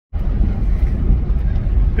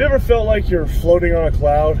You ever felt like you're floating on a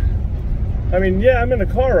cloud? I mean, yeah, I'm in a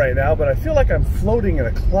car right now, but I feel like I'm floating in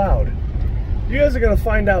a cloud. You guys are gonna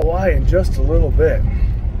find out why in just a little bit.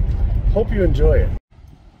 Hope you enjoy it.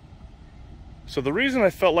 So the reason I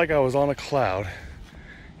felt like I was on a cloud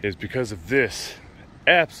is because of this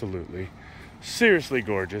absolutely, seriously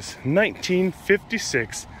gorgeous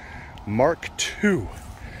 1956 Mark II.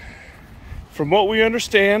 From what we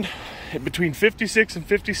understand, between 56 and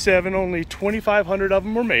 57, only 2,500 of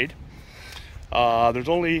them were made.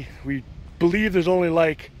 We believe there's only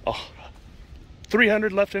like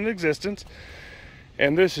 300 left in existence.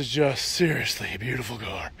 And this is just seriously a beautiful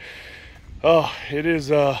car. Oh, it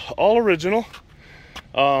is all original.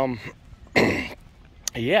 Yeah,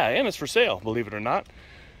 and it's for sale, believe it or not.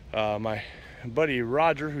 My buddy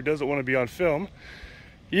Roger, who doesn't want to be on film,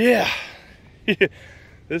 yeah,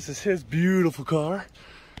 this is his beautiful car.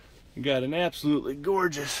 Got an absolutely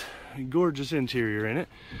gorgeous interior in it.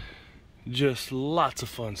 Just lots of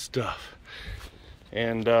fun stuff.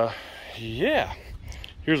 And yeah,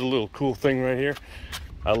 here's a little cool thing right here.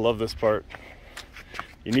 I love this part.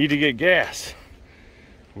 You need to get gas.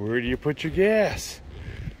 Where do you put your gas?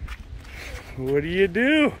 What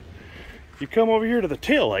do? You come over here to the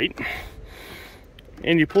taillight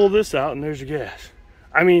and you pull this out and there's your gas.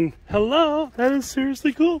 I mean, hello, that is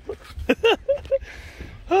seriously cool.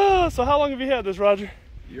 Oh, so how long have you had this, Roger?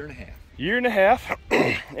 Year and a half. Year and a half.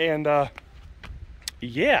 And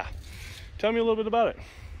yeah, tell me a little bit about it.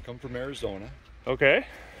 Come from Arizona. Okay.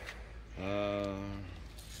 I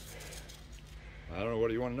don't know, what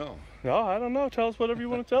do you want to know? No, I don't know. Tell us whatever you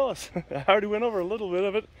want to tell us. I already went over a little bit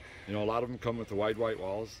of it. You know, a lot of them come with the wide white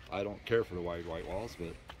walls. I don't care for the wide white walls,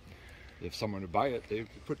 but if someone would buy it, they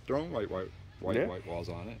put their own white walls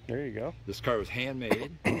on it. There you go. This car was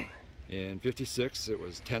handmade. In '56, it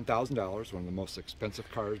was $10,000, one of the most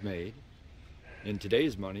expensive cars made. In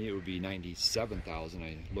today's money, it would be $97,000.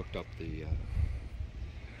 I looked up the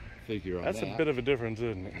figure on that. That's a bit of a difference,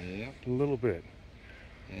 isn't it? Yeah. A little bit.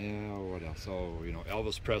 Yeah, what else? Oh, you know,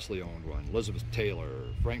 Elvis Presley owned one, Elizabeth Taylor,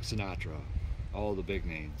 Frank Sinatra, all the big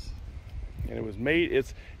names. And it was made,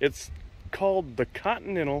 it's called the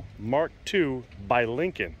Continental Mark II by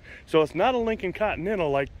Lincoln. So it's not a Lincoln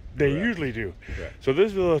Continental like they usually do. Correct. So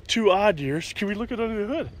this is 2 odd years. Can we look at under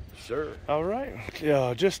the hood? Sure. All right.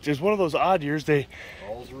 Yeah, just it's one of those odd years. They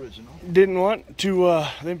all's original. Didn't want to.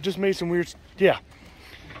 They just made some weird. Yeah.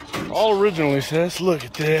 All original, he says. Look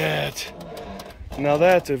at that. Now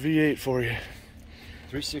that's a V8 for you.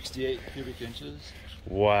 368 cubic inches.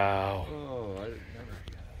 Wow. Oh, I never.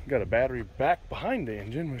 Got a battery back behind the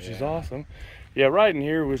engine, which is awesome. Yeah, riding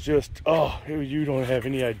here was just, you don't have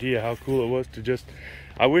any idea how cool it was to just,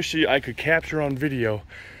 I wish I could capture on video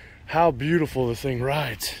how beautiful the thing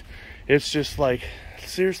rides. It's just like,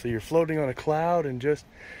 seriously, you're floating on a cloud and just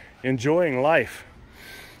enjoying life.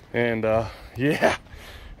 And yeah,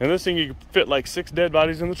 and this thing, you can fit like 6 dead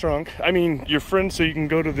bodies in the trunk. I mean, your friends, so you can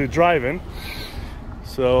go to the drive-in.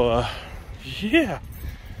 So yeah.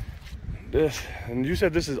 And you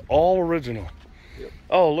said this is all original. Yep.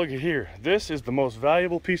 Oh, look at here. This is the most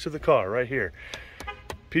valuable piece of the car right here.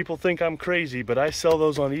 People think I'm crazy, but I sell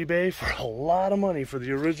those on eBay for a lot of money for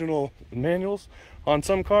the original manuals on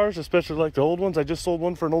some cars, especially like the old ones. I just sold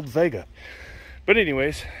one for an old Vega. But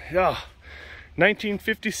anyways, yeah,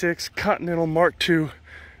 1956 Continental Mark II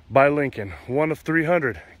by Lincoln, one of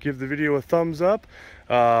 300. Give the video a thumbs up.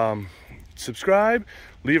 Subscribe,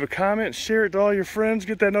 leave a comment, share it to all your friends,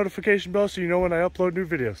 get that notification bell so you know when I upload new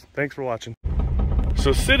videos. Thanks for watching.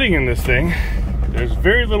 So sitting in this thing, there's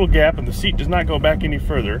very little gap and the seat does not go back any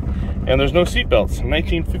further, and there's no seat belts. In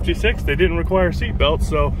 1956, they didn't require seat belts,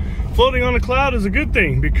 so floating on a cloud is a good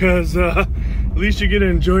thing because at least you get to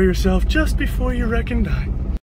enjoy yourself just before you wreck and die.